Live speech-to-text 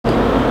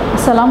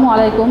Assalamu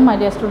alaikum, my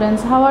dear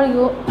students. How are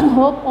you?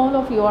 Hope all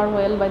of you are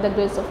well by the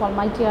grace of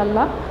Almighty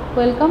Allah.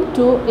 Welcome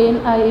to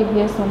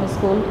NIEVS Home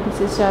School. This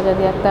is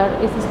Shahjadi Akter,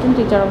 Assistant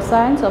Teacher of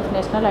Science of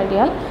National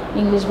Ideal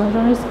English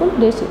Versionary School,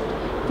 Day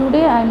Shift.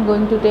 Today I am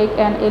going to take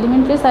an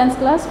elementary science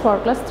class for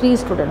class 3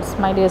 students.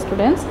 My dear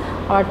students,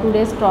 our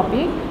today's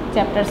topic,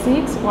 chapter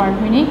 6,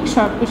 word meaning,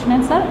 short question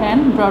answer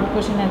and broad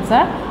question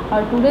answer.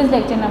 Our today's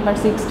lecture number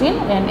 16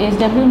 and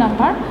SW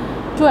number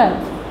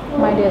 12.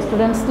 My dear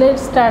students,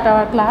 let's start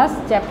our class.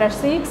 Chapter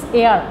 6,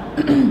 air.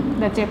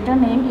 The chapter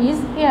name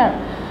is air.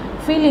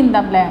 Fill in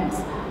the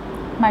blanks.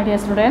 My dear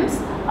students,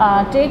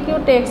 take your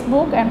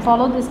textbook and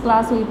follow this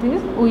class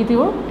with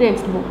your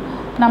textbook.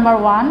 Number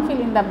 1, fill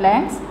in the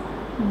blanks.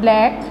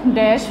 Black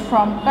dash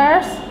from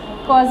cars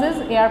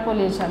causes air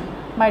pollution.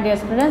 My dear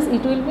students,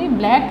 it will be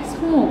black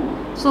smoke.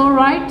 So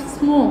write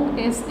smoke,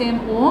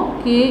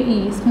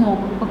 S-M-O-K-E,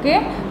 smoke. Okay,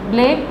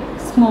 black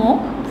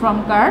smoke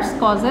from cars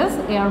causes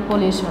air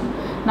pollution.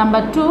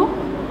 Number 2,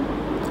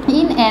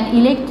 in an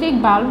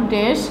electric bulb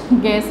dash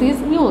gas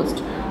is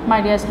used. My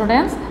dear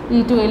students,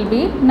 it will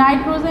be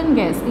nitrogen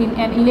gas. In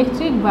an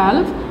electric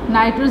bulb,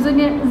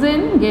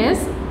 nitrogen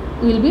gas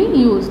will be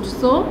used.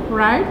 So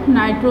write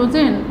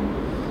nitrogen.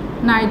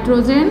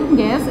 Nitrogen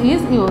gas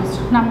is used.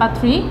 Number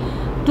 3,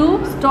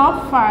 to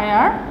stop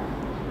fire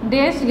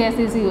dash gas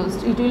is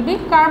used. It will be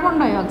carbon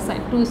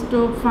dioxide. To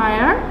stop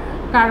fire,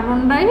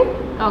 carbon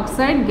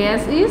dioxide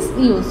gas is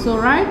used. So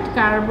write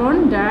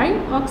carbon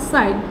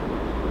dioxide.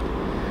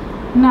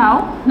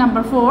 Now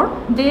number 4,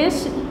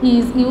 dash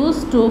is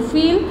used to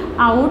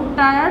fill out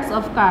tires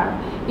of car.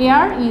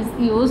 Air is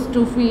used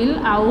to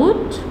fill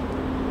out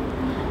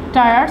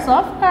tires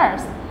of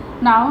cars.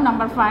 Now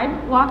number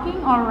 5, walking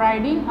or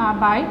riding a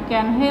bike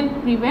can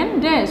help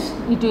prevent dash.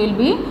 It will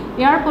be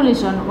air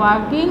pollution.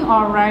 Walking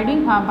or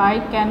riding a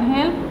bike can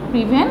help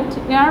prevent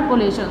air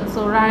pollution.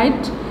 So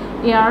write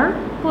air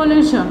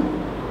pollution.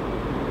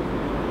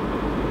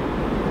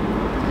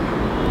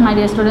 My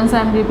dear students,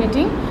 I am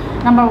repeating.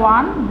 Number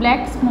 1,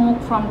 black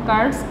smoke from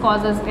cars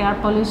causes air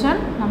pollution.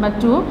 Number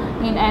 2,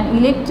 in an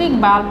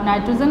electric bulb,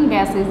 nitrogen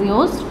gas is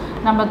used.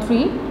 Number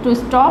 3, to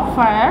stop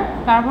fire,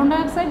 carbon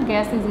dioxide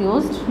gas is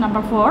used.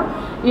 Number 4,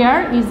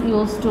 air is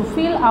used to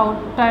fill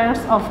out tires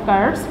of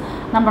cars.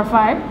 Number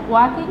 5,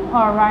 walking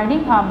or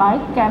riding a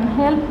bike can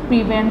help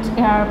prevent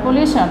air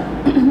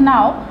pollution.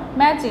 Now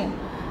matching.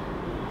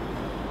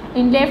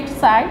 In left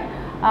side,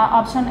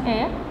 option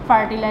A,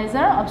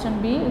 fertilizer.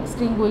 Option B,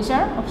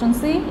 extinguisher. Option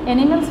C,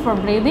 animals for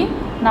breathing.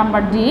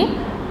 Number D,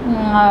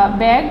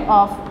 bag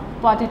of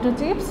potato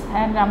chips.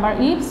 And number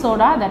E,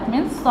 soda, that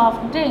means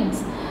soft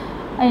drinks.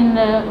 In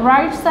the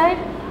right side,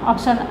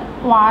 option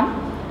 1,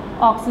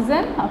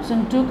 oxygen.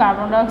 Option 2,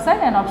 carbon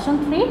dioxide. And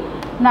option 3,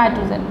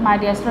 nitrogen. My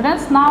dear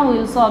students, now we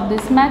will solve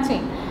this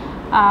matching.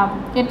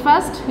 At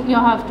first, you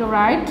have to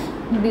write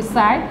this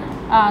side,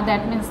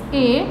 that means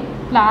A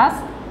plus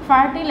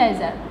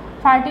fertilizer.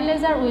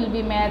 Fertilizer will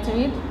be matched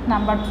with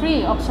number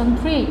 3, option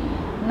 3,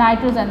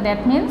 nitrogen.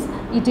 That means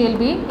it will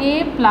be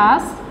A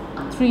plus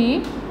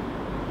 3.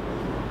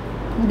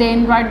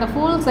 Then write the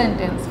full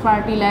sentence,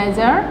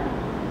 fertilizer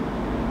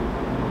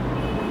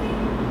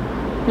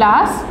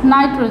plus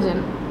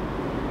nitrogen.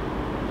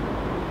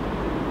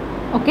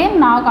 Okay,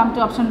 now come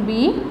to option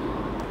B.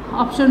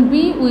 Option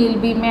B will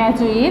be matched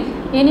with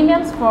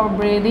animals for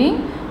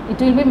breathing. It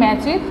will be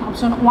matched with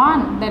option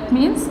 1, that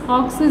means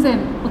oxygen.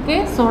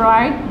 Okay, so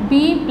write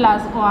B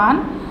plus 1,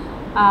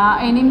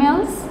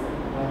 animals.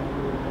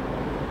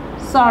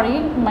 Sorry,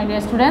 my dear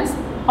students,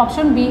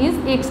 option B is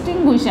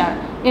extinguisher.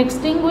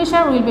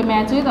 Extinguisher will be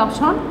matched with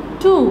option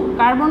 2,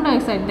 carbon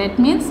dioxide. That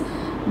means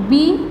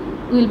B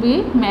will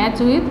be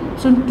matched with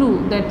option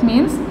 2, that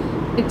means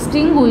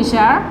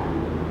extinguisher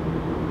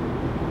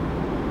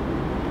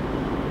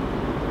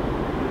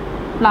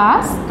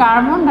plus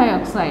carbon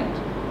dioxide.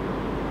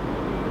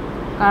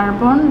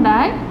 Carbon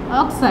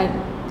dioxide.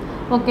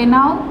 Okay,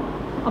 now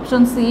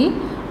option C.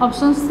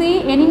 Option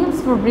C,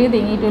 animals for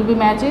breathing. It will be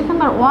matched with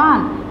number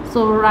 1.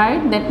 So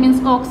write, that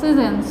means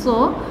oxygen.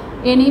 So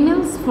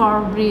animals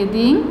for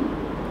breathing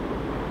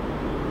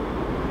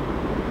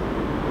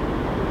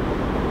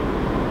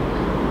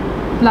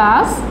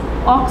plus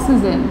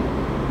oxygen.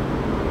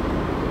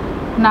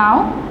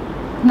 Now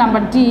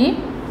number D.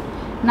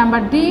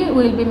 Number D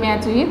will be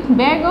matched with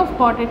bag of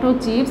potato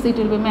chips. It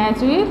will be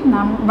matched with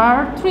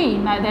number 3.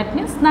 Now that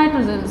means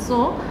nitrogen.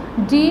 So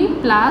D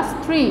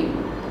plus 3.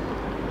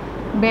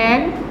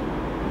 Bag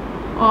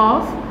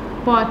of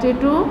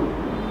potato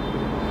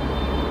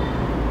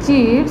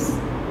chips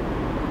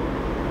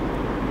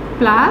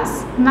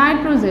plus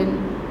nitrogen.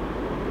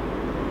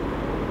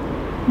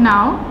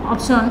 Now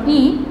option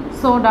E,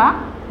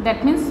 soda.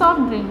 That means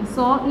soft drink.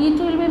 So it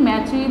will be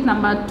matched with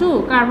number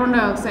 2, carbon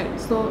dioxide.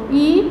 So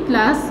E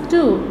plus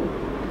 2.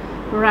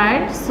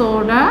 Write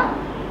soda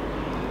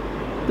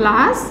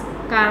plus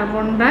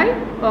carbon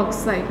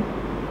dioxide.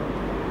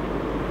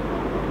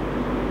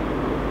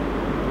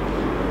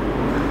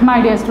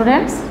 My dear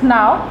students,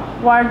 now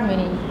word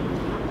meaning.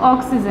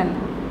 Oxygen.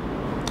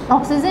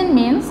 Oxygen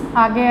means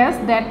a gas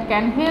that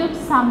can help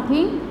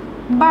something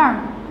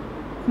burn.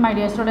 My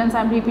dear students,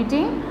 I am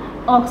repeating.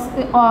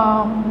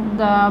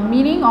 The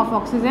meaning of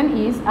oxygen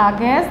is a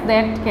gas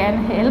that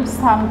can help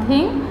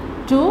something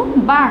to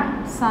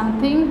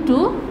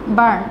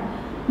burn.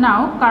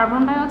 Now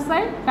carbon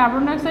dioxide.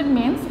 Carbon dioxide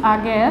means a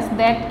gas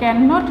that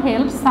cannot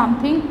help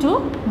something to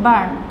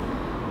burn.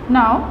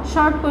 Now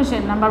short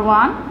question number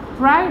 1.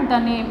 Write the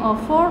name of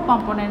 4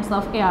 components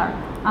of air.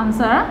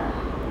 Answer.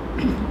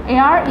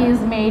 Air is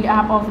made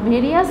up of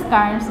various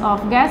kinds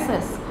of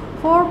gases.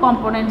 4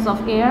 components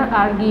of air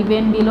are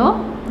given below.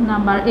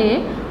 Number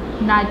A,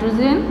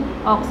 nitrogen,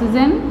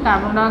 oxygen,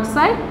 carbon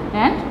dioxide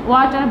and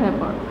water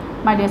vapor.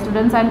 My dear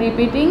students, I am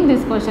repeating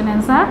this question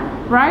answer.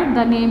 Write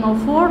the name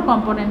of 4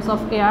 components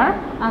of air.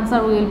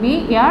 Answer will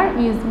be air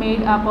is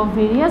made up of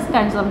various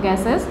kinds of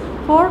gases.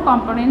 4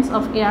 components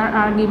of air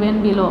are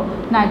given below.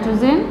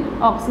 Nitrogen,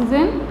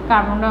 oxygen,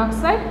 carbon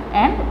dioxide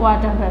and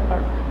water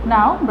vapor.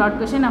 Now broad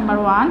question number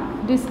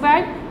 1.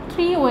 Describe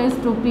 3 ways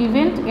to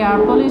prevent air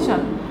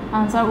pollution.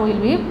 Answer will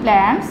be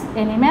plants,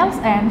 animals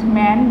and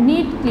man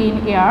need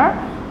clean air.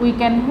 We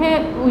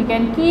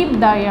can keep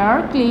the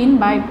air clean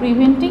by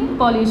preventing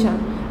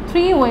pollution.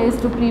 3 ways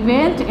to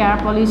prevent air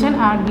pollution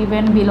are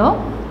given below.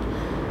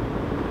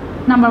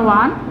 Number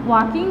 1.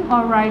 Walking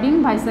or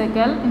riding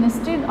bicycle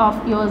instead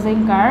of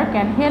using car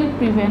can help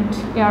prevent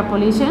air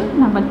pollution.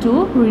 Number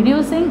 2.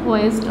 Reducing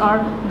waste or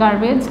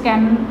garbage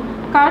can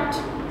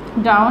cut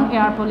down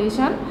air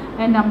pollution.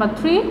 And number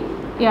 3.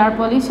 Air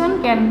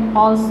pollution can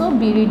also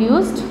be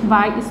reduced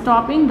by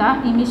stopping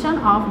the emission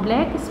of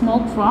black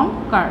smoke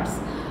from cars.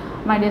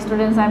 My dear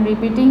students, I am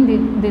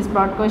repeating this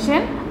broad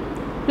question.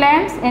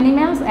 Plants,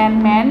 animals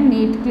and man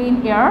need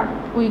clean air.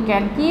 We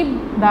can keep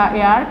the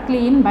air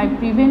clean by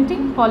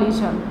preventing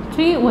pollution.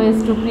 3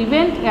 ways to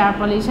prevent air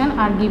pollution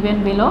are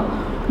given below.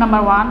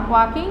 Number 1.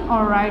 Walking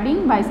or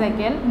riding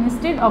bicycle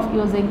instead of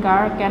using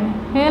car can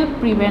help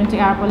prevent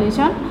air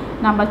pollution.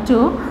 Number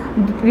 2.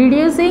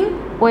 Reducing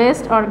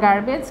waste or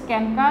garbage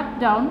can cut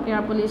down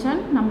air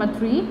pollution. Number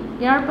 3.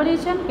 Air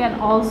pollution can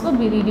also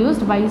be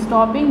reduced by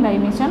stopping the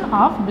emission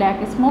of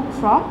black smoke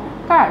from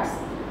cars.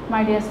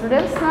 My dear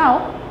students,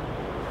 now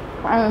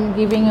I am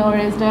giving your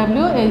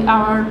SW.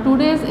 Our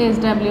today's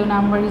SW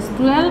number is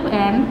 12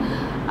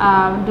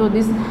 and do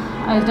this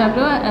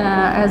SW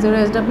as your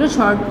SW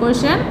short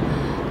question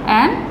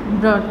and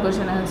broad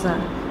question answer.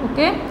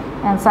 Okay,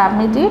 and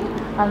submit it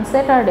on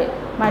Saturday.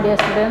 My dear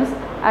students,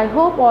 I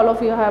hope all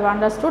of you have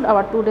understood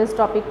our today's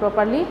topic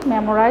properly,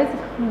 memorized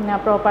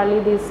properly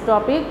this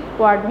topic,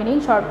 word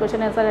meaning, short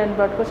question answer and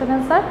broad question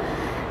answer,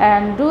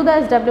 and do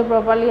the SW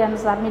properly and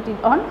submit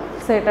it on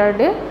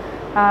Saturday.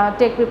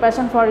 Take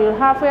preparation for your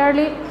half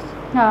yearly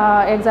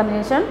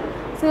examination.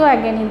 See you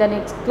again in the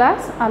next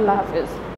class. Allah Hafiz.